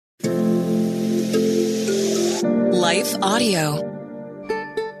Life Audio.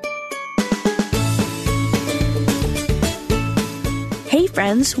 Hey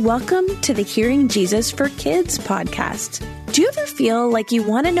friends, welcome to the Hearing Jesus for Kids podcast. Do you ever feel like you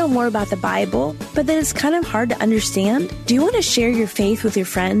want to know more about the Bible, but then it's kind of hard to understand? Do you want to share your faith with your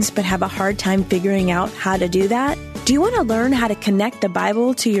friends, but have a hard time figuring out how to do that? Do you want to learn how to connect the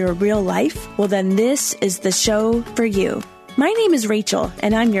Bible to your real life? Well, then this is the show for you. My name is Rachel,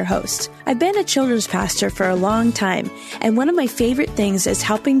 and I'm your host. I've been a children's pastor for a long time, and one of my favorite things is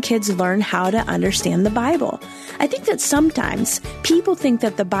helping kids learn how to understand the Bible. I think that sometimes people think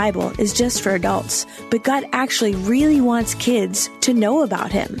that the Bible is just for adults, but God actually really wants kids to know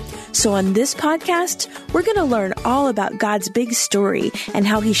about Him. So on this podcast, we're going to learn all about God's big story and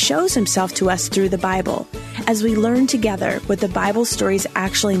how He shows Himself to us through the Bible. As we learn together what the Bible stories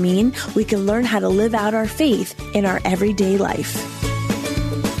actually mean, we can learn how to live out our faith in our everyday life.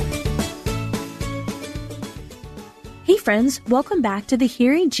 Hey friends, welcome back to the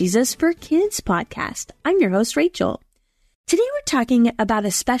Hearing Jesus for Kids podcast. I'm your host, Rachel. Today we're talking about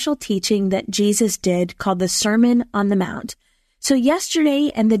a special teaching that Jesus did called the Sermon on the Mount. So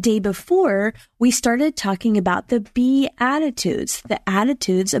yesterday and the day before, we started talking about the Beatitudes, the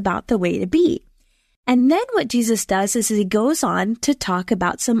attitudes about the way to be. And then what Jesus does is He goes on to talk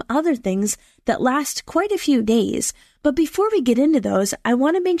about some other things that last quite a few days. But before we get into those, I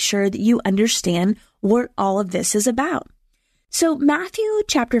want to make sure that you understand what all of this is about. So Matthew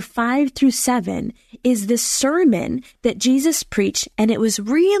chapter 5 through 7 is this sermon that Jesus preached, and it was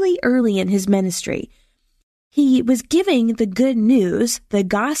really early in His ministry. He was giving the good news, the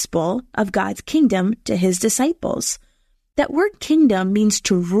gospel of God's kingdom to His disciples. That word kingdom means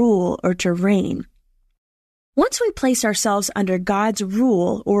to rule or to reign. Once we place ourselves under God's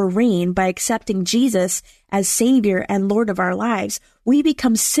rule or reign by accepting Jesus as Savior and Lord of our lives, we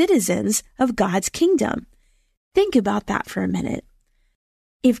become citizens of God's kingdom. Think about that for a minute.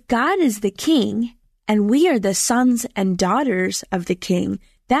 If God is the King and we are the sons and daughters of the King,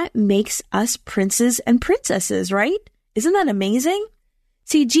 that makes us princes and princesses, right? Isn't that amazing?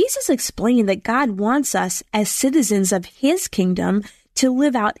 See, Jesus explained that God wants us as citizens of His kingdom to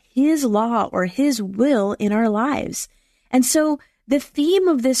live out His law or His will in our lives. And so the theme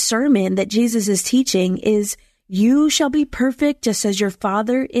of this sermon that Jesus is teaching is, you shall be perfect just as your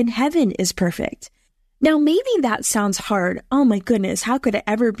Father in heaven is perfect. Now, maybe that sounds hard. Oh my goodness, how could it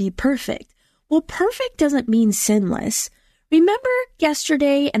ever be perfect? Well, perfect doesn't mean sinless. Remember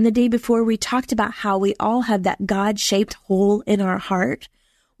yesterday and the day before we talked about how we all have that God-shaped hole in our heart?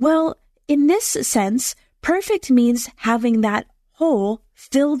 Well, in this sense, perfect means having that hole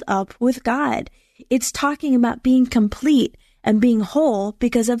filled up with God. It's talking about being complete and being whole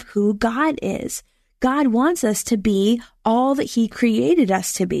because of who God is. God wants us to be all that He created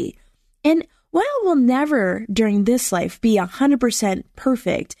us to be. And while we'll never during this life be 100%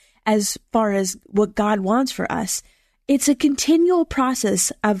 perfect as far as what God wants for us, it's a continual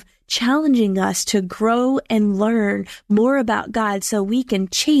process of challenging us to grow and learn more about God so we can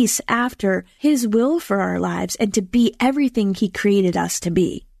chase after His will for our lives and to be everything He created us to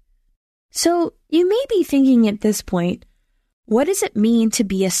be. So you may be thinking at this point, what does it mean to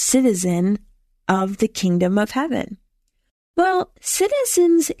be a citizen of the kingdom of heaven? Well,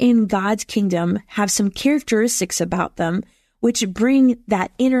 citizens in God's kingdom have some characteristics about them which bring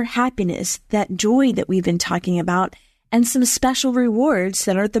that inner happiness, that joy that we've been talking about, and some special rewards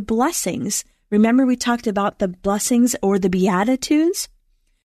that are the blessings. Remember we talked about the blessings or the Beatitudes?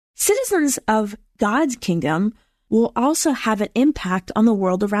 Citizens of God's kingdom will also have an impact on the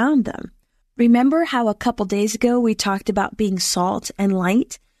world around them. Remember how a couple days ago we talked about being salt and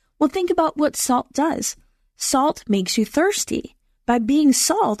light? Well, think about what salt does. Salt makes you thirsty. By being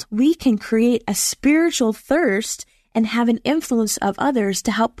salt, we can create a spiritual thirst and have an influence of others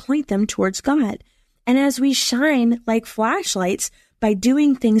to help point them towards God. And as we shine like flashlights by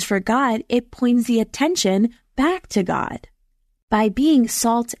doing things for God, it points the attention back to God. By being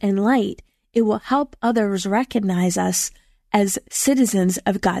salt and light, it will help others recognize us as citizens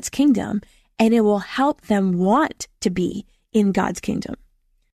of God's kingdom, and it will help them want to be in God's kingdom.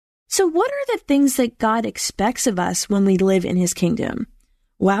 So what are the things that God expects of us when we live in His kingdom?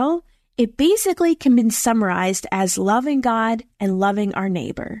 Well, it basically can be summarized as loving God and loving our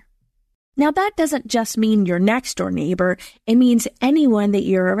neighbor. Now, that doesn't just mean your next door neighbor. It means anyone that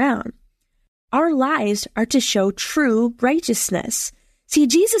you're around. Our lives are to show true righteousness. See,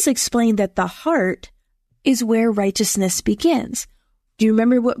 Jesus explained that the heart is where righteousness begins. Do you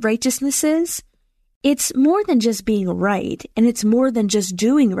remember what righteousness is? It's more than just being right, and it's more than just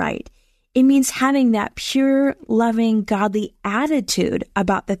doing right. It means having that pure, loving, godly attitude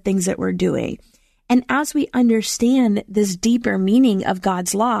about the things that we're doing. And as we understand this deeper meaning of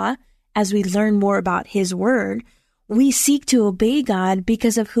God's law, as we learn more about His Word, we seek to obey God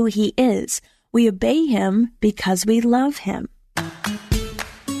because of who He is. We obey Him because we love Him.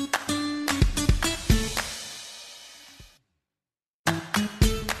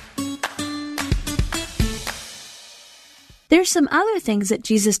 There's some other things that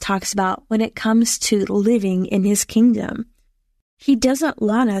Jesus talks about when it comes to living in His kingdom. He doesn't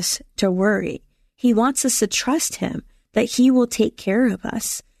want us to worry. He wants us to trust Him, that He will take care of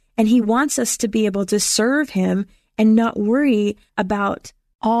us. And He wants us to be able to serve Him and not worry about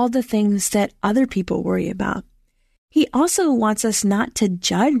all the things that other people worry about. He also wants us not to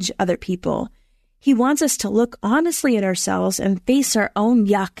judge other people. He wants us to look honestly at ourselves and face our own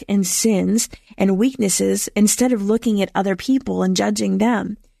yuck and sins and weaknesses instead of looking at other people and judging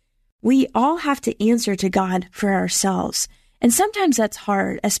them. We all have to answer to God for ourselves. And sometimes that's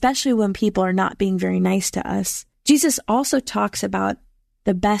hard, especially when people are not being very nice to us. Jesus also talks about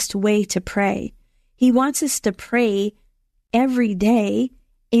the best way to pray. He wants us to pray every day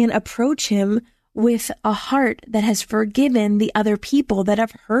and approach Him with a heart that has forgiven the other people that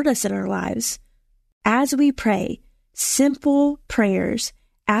have hurt us in our lives. As we pray, simple prayers,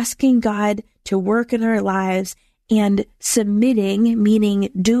 asking God to work in our lives and submitting, meaning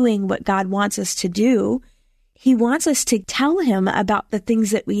doing what God wants us to do, He wants us to tell Him about the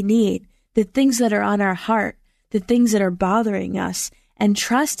things that we need, the things that are on our heart, the things that are bothering us, and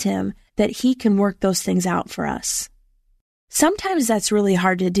trust Him that He can work those things out for us. Sometimes that's really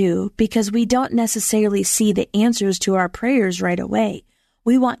hard to do because we don't necessarily see the answers to our prayers right away.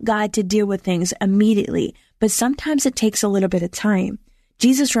 We want God to deal with things immediately, but sometimes it takes a little bit of time.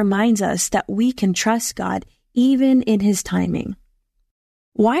 Jesus reminds us that we can trust God even in His timing.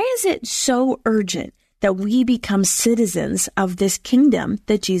 Why is it so urgent that we become citizens of this kingdom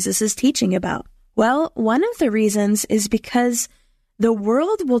that Jesus is teaching about? Well, one of the reasons is because the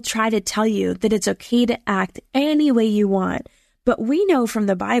world will try to tell you that it's okay to act any way you want, but we know from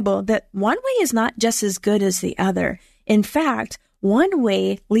the Bible that one way is not just as good as the other. In fact, one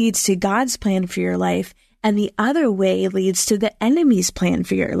way leads to God's plan for your life, and the other way leads to the enemy's plan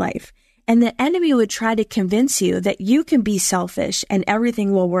for your life. And the enemy would try to convince you that you can be selfish and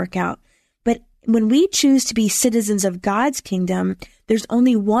everything will work out. But when we choose to be citizens of God's kingdom, there's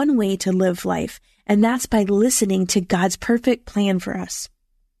only one way to live life, and that's by listening to God's perfect plan for us.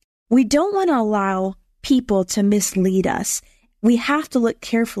 We don't want to allow people to mislead us. We have to look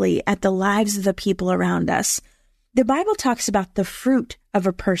carefully at the lives of the people around us. The Bible talks about the fruit of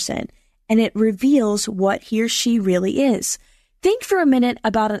a person, and it reveals what he or she really is. Think for a minute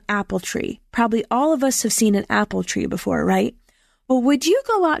about an apple tree. Probably all of us have seen an apple tree before, right? Well, would you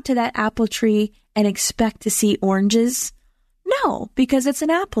go out to that apple tree and expect to see oranges? No, because it's an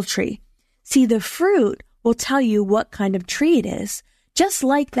apple tree. See, the fruit will tell you what kind of tree it is. Just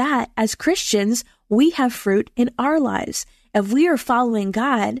like that, as Christians, we have fruit in our lives. If we are following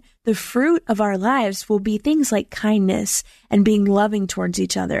God, the fruit of our lives will be things like kindness and being loving towards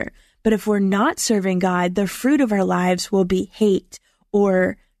each other. But if we're not serving God, the fruit of our lives will be hate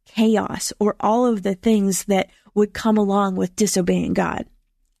or chaos or all of the things that would come along with disobeying God.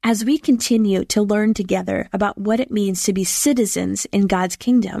 As we continue to learn together about what it means to be citizens in God's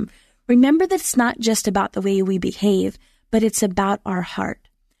kingdom, remember that it's not just about the way we behave, but it's about our heart.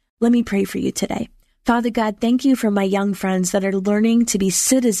 Let me pray for you today. Father God, thank you for my young friends that are learning to be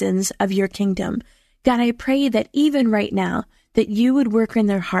citizens of your kingdom. God, I pray that even right now, that you would work in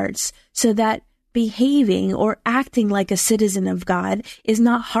their hearts so that behaving or acting like a citizen of God is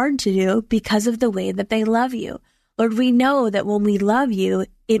not hard to do because of the way that they love you. Lord, we know that when we love you,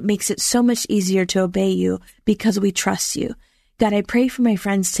 it makes it so much easier to obey you because we trust you. God, I pray for my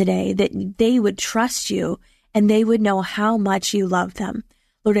friends today that they would trust you and they would know how much you love them.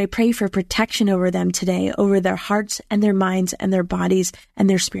 Lord, I pray for protection over them today, over their hearts and their minds and their bodies and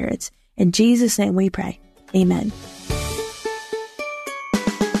their spirits. In Jesus' name we pray. Amen.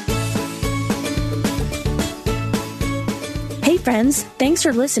 Hey friends, thanks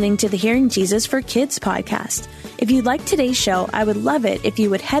for listening to the Hearing Jesus for Kids podcast. If you liked today's show, I would love it if you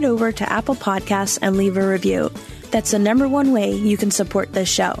would head over to Apple Podcasts and leave a review. That's the number one way you can support this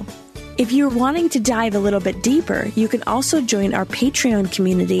show. If you're wanting to dive a little bit deeper, you can also join our Patreon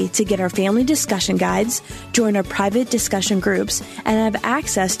community to get our family discussion guides, join our private discussion groups, and have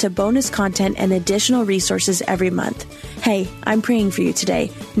access to bonus content and additional resources every month. Hey, I'm praying for you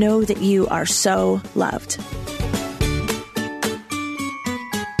today. Know that you are so loved.